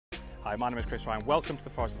Hi, my name is Chris Ryan. Welcome to the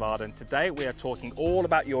Forest of Arden. Today we are talking all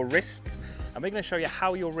about your wrists, and we're going to show you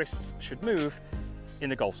how your wrists should move in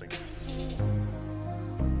the golf swing.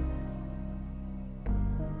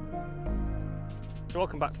 So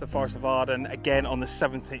welcome back to the Forest of Arden, again on the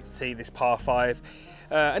 17th tee, this par 5.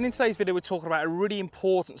 And in today's video we're talking about a really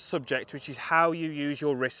important subject, which is how you use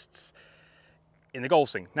your wrists in the golf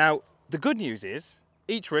swing. Now, the good news is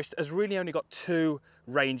each wrist has really only got two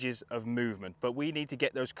ranges of movement, but we need to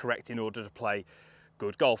get those correct in order to play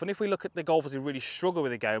good golf. And if we look at the golfers who really struggle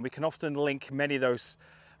with the game, we can often link many of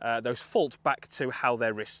those faults back to how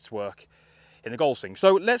their wrists work in the golf swing.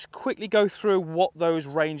 So let's quickly go through what those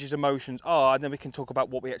ranges of motions are, and then we can talk about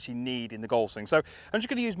what we actually need in the golf swing. So I'm just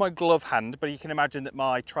going to use my glove hand, but you can imagine that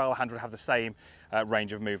my trail hand would have the same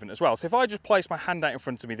range of movement as well. So if I just place my hand out in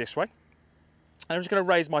front of me this way, and I'm just going to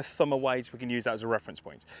raise my thumb away so we can use that as a reference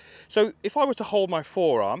point. So if I were to hold my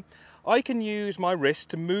forearm, I can use my wrist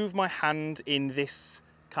to move my hand in this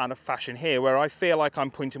kind of fashion here, where I feel like I'm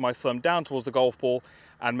pointing my thumb down towards the golf ball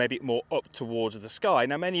and maybe more up towards the sky.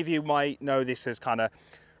 Now, many of you might know this as kind of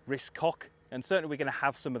wrist cock, and certainly we're going to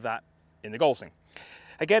have some of that in the golf swing.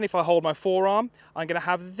 Again, if I hold my forearm, I'm going to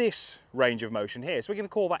have this range of motion here. So we're going to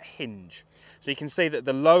call that hinge. So you can see that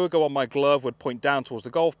the logo on my glove would point down towards the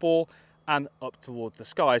golf ball and up towards the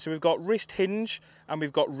sky. So we've got wrist hinge and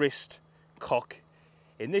we've got wrist cock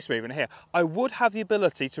in this movement here. I would have the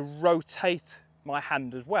ability to rotate my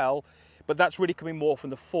hand as well, but that's really coming more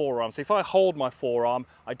from the forearm. So if I hold my forearm,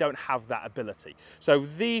 I don't have that ability. So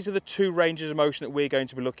these are the two ranges of motion that we're going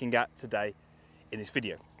to be looking at today in this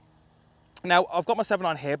video. Now, I've got my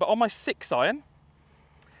 7-iron here, but on my 6-iron,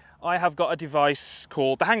 I have got a device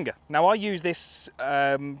called theHanger. Now, I use this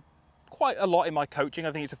quite a lot in my coaching.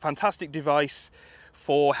 I think it's a fantastic device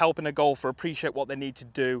for helping a golfer appreciate what they need to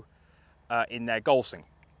do in their golf swing.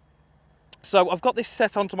 So I've got this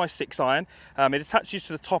set onto my 6-iron. It attaches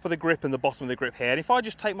to the top of the grip and the bottom of the grip here. And if I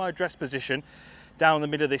just take my address position down the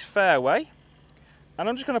middle of this fairway, and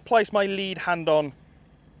I'm just going to place my lead hand on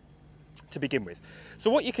to begin with.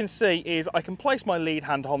 So what you can see is I can place my lead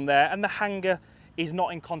hand on there, and the hanger is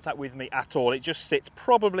not in contact with me at all. It just sits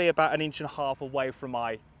probably about 1.5 inches away from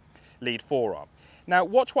my lead forearm. Now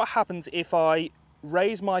watch what happens if I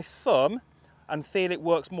raise my thumb and feel it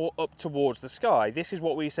works more up towards the sky. This is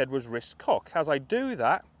what we said was wrist cock. As I do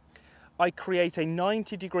that, I create a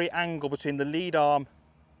 90-degree angle between the lead arm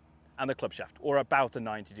and the club shaft, or about a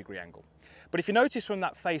 90-degree angle. But if you notice from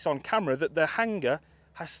that face on camera that the hanger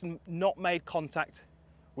has not made contact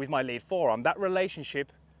with my lead forearm, that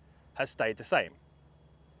relationship has stayed the same.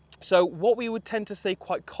 So what we would tend to see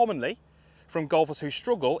quite commonly from golfers who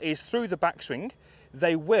struggle is through the backswing,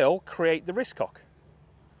 they will create the wrist cock.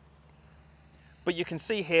 But you can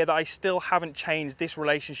see here that I still haven't changed this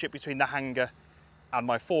relationship between the hanger and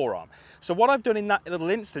my forearm. So what I've done in that little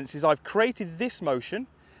instance is I've created this motion,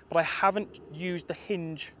 but I haven't used the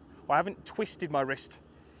hinge, or I haven't twisted my wrist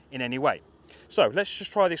in any way. So let's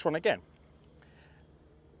just try this one again.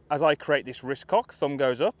 As I create this wrist cock, thumb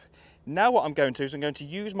goes up. Now what I'm going to do is I'm going to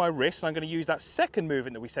use my wrist, and I'm going to use that second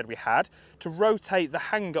movement that we said we had to rotate the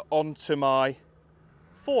hanger onto my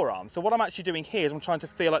forearm. So what I'm actually doing here is I'm trying to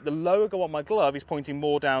feel like the logo on my glove is pointing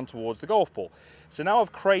more down towards the golf ball. So now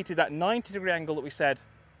I've created that 90-degree angle that we said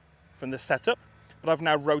from the setup, but I've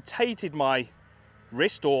now rotated my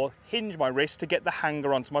wrist, or hinge my wrist, to get the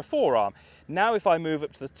hanger onto my forearm. Now if I move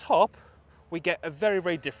up to the top, we get a very,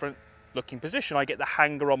 very different looking position. I get the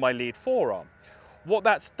hanger on my lead forearm. What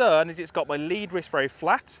that's done is it's got my lead wrist very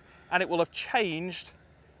flat, and it will have changed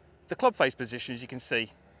the club face position, as you can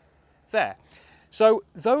see there. So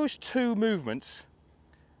those two movements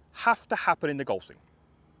have to happen in the golf swing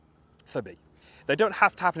for me. They don't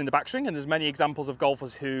have to happen in the backswing, and there's many examples of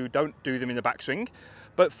golfers who don't do them in the backswing.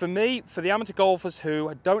 But for me, for the amateur golfers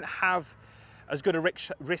who don't have as good a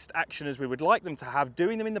wrist action as we would like them to have,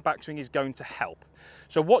 doing them in the backswing is going to help.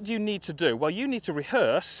 So what do you need to do? Well, you need to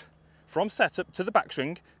rehearse from setup to the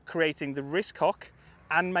backswing, creating the wrist cock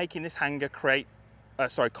and making this hanger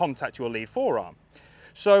contact your lead forearm.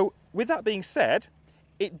 So with that being said,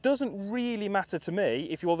 it doesn't really matter to me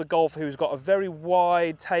if you're the golfer who's got a very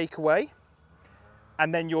wide takeaway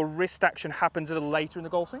and then your wrist action happens a little later in the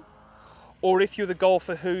golf swing, or if you're the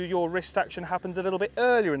golfer who your wrist action happens a little bit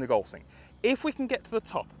earlier in the golf swing. If we can get to the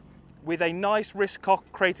top with a nice wrist cock,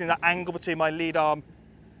 creating that angle between my lead arm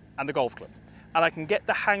and the golf club, and I can get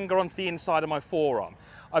the hanger onto the inside of my forearm,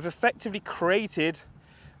 I've effectively created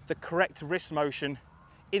the correct wrist motion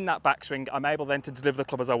in that backswing. I'm able then to deliver the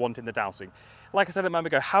club as I want in the downswing. Like I said a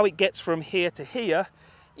moment ago, how it gets from here to here,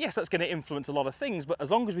 yes, that's going to influence a lot of things, but as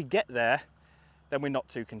long as we get there, then we're not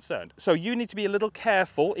too concerned. So you need to be a little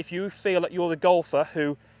careful if you feel that you're the golfer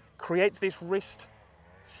who creates this wrist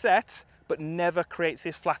set but never creates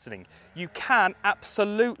this flattening. You can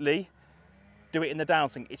absolutely do it in the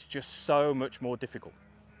downswing, it's just so much more difficult.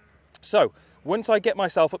 So once I get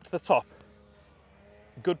myself up to the top,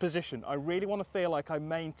 good position, I really want to feel like I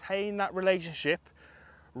maintain that relationship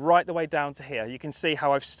right the way down to here. You can see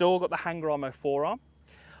how I've still got the hanger on my forearm,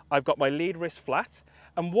 I've got my lead wrist flat,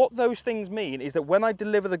 and what those things mean is that when I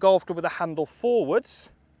deliver the golf club with the handle forwards,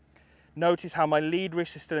 notice how my lead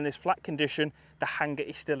wrist is still in this flat condition, the hanger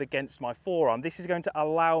is still against my forearm. This is going to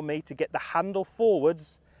allow me to get the handle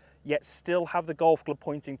forwards, yet still have the golf club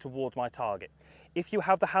pointing towards my target. If you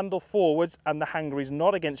have the handle forwards and the hanger is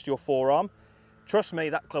not against your forearm, trust me,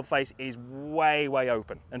 that club face is way, way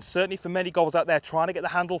open. And certainly for many golfers out there trying to get the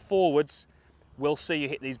handle forwards, we'll see you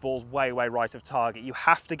hit these balls way, way right of target. You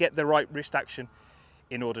have to get the right wrist action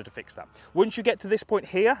in order to fix that. Once you get to this point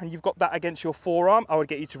here and you've got that against your forearm, I would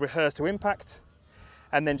get you to rehearse to impact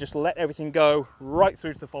and then just let everything go right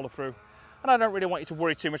through to the follow through. And I don't really want you to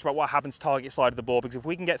worry too much about what happens target side of the ball, because if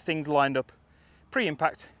we can get things lined up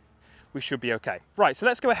pre-impact, we should be okay. Right, so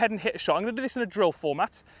let's go ahead and hit a shot. I'm gonna do this in a drill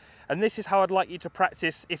format, and this is how I'd like you to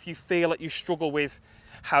practice if you feel that you struggle with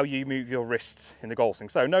how you move your wrists in the golf swing.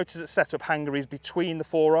 So notice that setup hanger is between the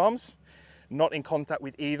forearms, not in contact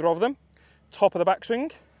with either of them. Top of the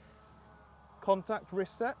backswing, contact,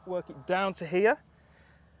 wrist set, work it down to here,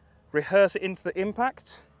 rehearse it into the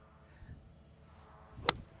impact,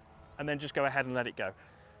 and then just go ahead and let it go.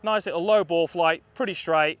 Nice little low ball flight, pretty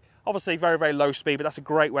straight, obviously very, very low speed, but that's a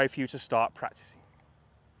great way for you to start practicing.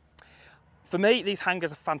 For me, these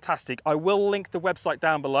hangers are fantastic. I will link the website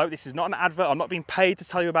down below. This is not an advert, I'm not being paid to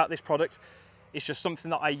tell you about this product. It's just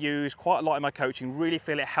something that I use quite a lot in my coaching, really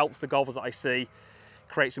feel it helps the golfers that I see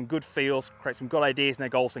create some good feels, create some good ideas in their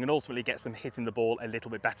golf swing, and ultimately gets them hitting the ball a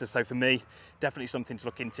little bit better. So for me, definitely something to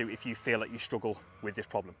look into if you feel that you struggle with this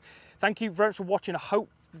problem. Thank you very much for watching.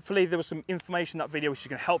 Hopefully there was some information in that video which is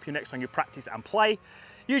going to help you next time you practice and play.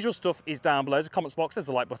 Usual stuff is down below. There's a comments box, there's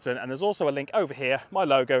a like button, and there's also a link over here, my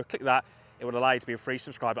logo. Click that, it will allow you to be a free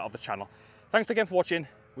subscriber of the channel. Thanks again for watching.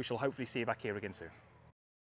 We shall hopefully see you back here again soon.